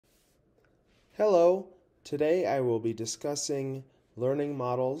Hello, today I will be discussing learning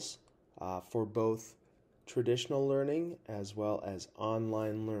models for both traditional learning as well as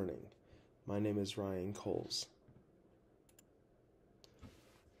online learning. My name is Ryan Cowles.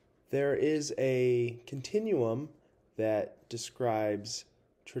 There is a continuum that describes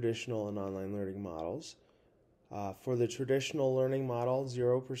traditional and online learning models. For the traditional learning model,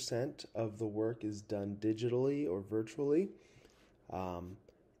 0% of the work is done digitally or virtually.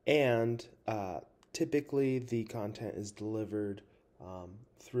 And typically the content is delivered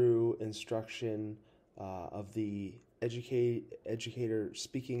through instruction of the educator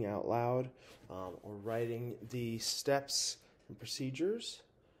speaking out loud or writing the steps and procedures.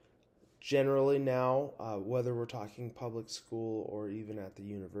 Generally now, whether we're talking public school or even at the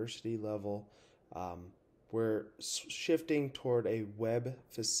university level, we're shifting toward a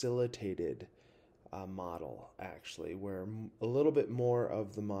web-facilitated model, actually, where a little bit more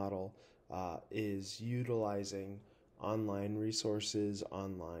of the model is utilizing online resources,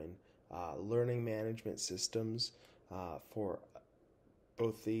 online learning management systems for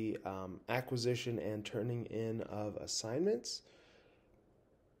both the acquisition and turning in of assignments.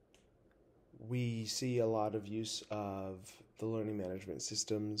 We see a lot of use of the learning management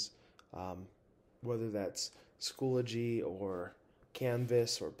systems, whether that's Schoology or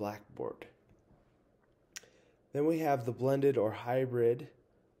Canvas or Blackboard. Then we have the blended or hybrid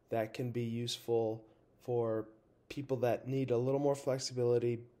that can be useful for people that need a little more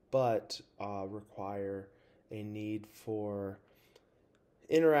flexibility but require a need for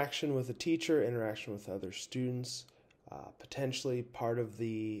interaction with a teacher, interaction with other students. Potentially part of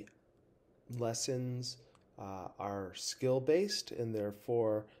the lessons are skill-based and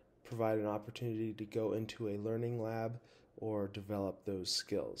therefore provide an opportunity to go into a learning lab or develop those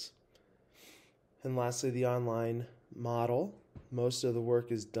skills. And lastly, the online model. Most of the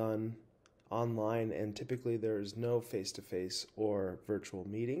work is done online, and typically there is no face-to-face or virtual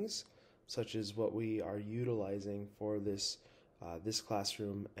meetings, such as what we are utilizing for this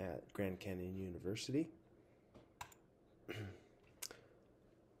classroom at Grand Canyon University.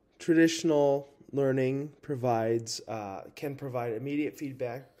 Traditional learning can provide immediate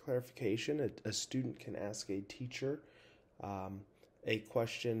feedback, clarification. A student can ask a teacher a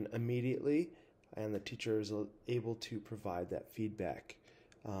question immediately, and the teacher is able to provide that feedback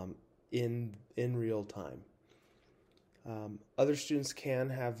in real time. Other students can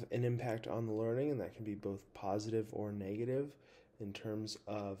have an impact on the learning, and that can be both positive or negative in terms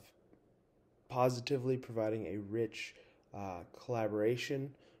of positively providing a rich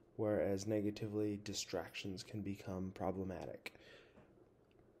collaboration, whereas negatively distractions can become problematic.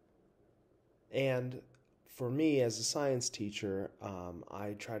 And for me, as a science teacher,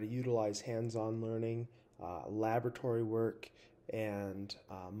 I try to utilize hands-on learning, laboratory work, and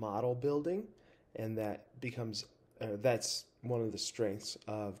model building, and that's one of the strengths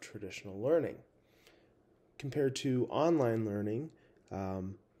of traditional learning. Compared to online learning,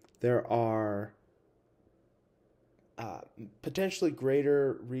 there are potentially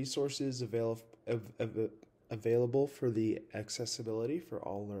greater resources available for the accessibility for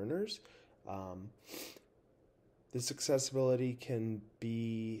all learners. This accessibility can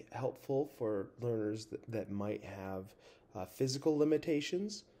be helpful for learners that might have physical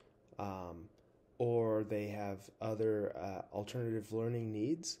limitations, or they have other alternative learning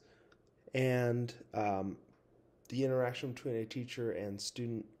needs. And the interaction between a teacher and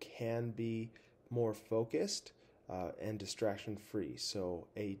student can be more focused and distraction-free. So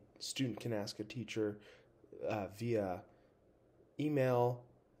a student can ask a teacher via email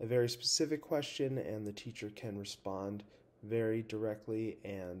a very specific question, and the teacher can respond very directly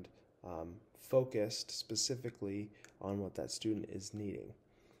and focused specifically on what that student is needing.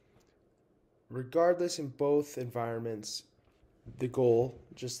 Regardless, in both environments, the goal,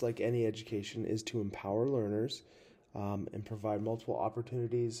 just like any education, is to empower learners and provide multiple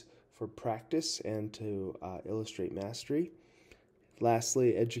opportunities for practice and to illustrate mastery.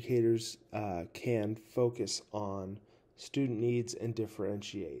 Lastly, educators can focus on student needs and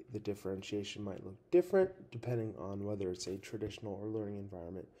differentiate. The differentiation might look different depending on whether it's a traditional or learning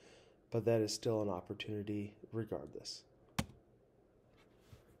environment, but that is still an opportunity regardless.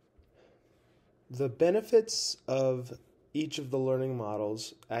 The benefits of each of the learning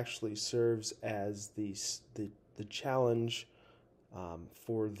models actually serves as the challenge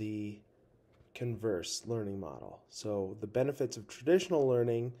for the converse learning model. So the benefits of traditional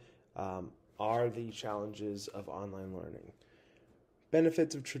learning are the challenges of online learning.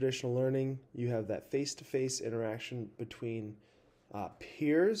 Benefits of traditional learning: you have that face-to-face interaction between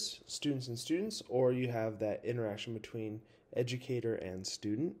peers, students and students, or you have that interaction between educator and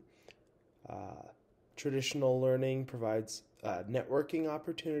student. Traditional learning provides networking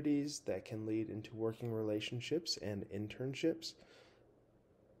opportunities that can lead into working relationships and internships.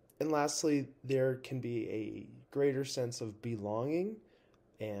 And lastly, there can be a greater sense of belonging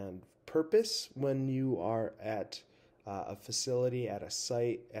and purpose when you are at a facility, at a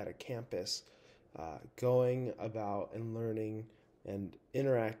site, at a campus, going about and learning and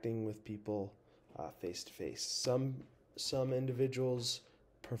interacting with people face to face. Some individuals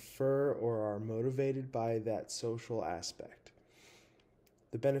prefer or are motivated by that social aspect.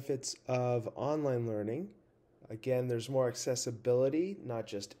 The benefits of online learning: again, there's more accessibility, not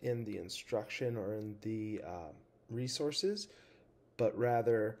just in the instruction or in the resources, but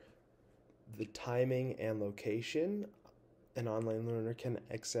rather the timing and location. An online learner can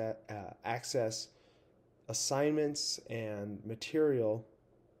access assignments and material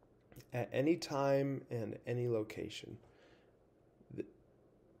at any time and any location. The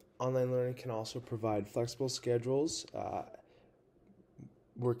online learning can also provide flexible schedules,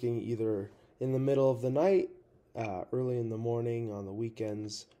 working either in the middle of the night, early in the morning, on the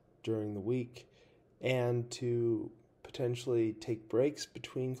weekends, during the week, and to potentially take breaks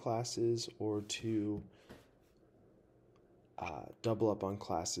between classes or to double up on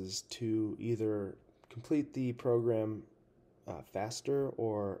classes to either complete the program faster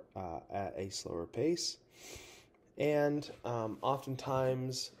or at a slower pace. And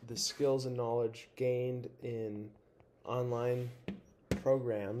oftentimes the skills and knowledge gained in online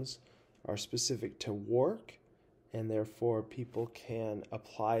programs are specific to work, and therefore people can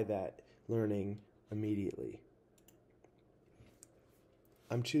apply that learning immediately.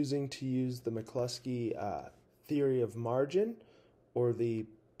 I'm choosing to use the McCluskey theory of margin, or the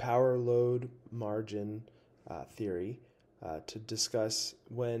power load margin theory, to discuss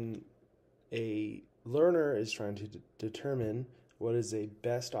when a learner is trying to determine what is a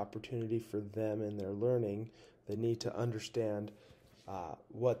best opportunity for them in their learning. They need to understand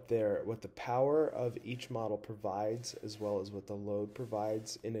what the power of each model provides, as well as what the load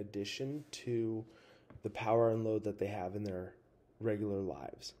provides, in addition to the power and load that they have in their regular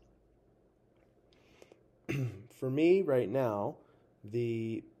lives. For me right now,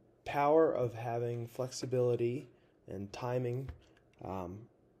 the power of having flexibility and timing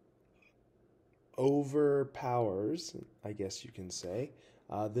overpowers, I guess you can say,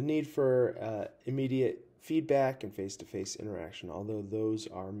 the need for immediate feedback and face-to-face interaction, although those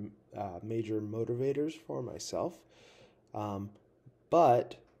are major motivators for myself.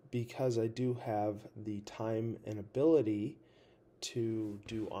 But because I do have the time and ability to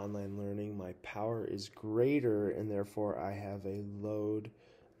do online learning, my power is greater, and therefore I have a load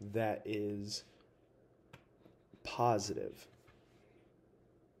that is positive.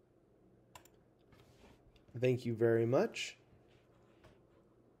 Thank you very much.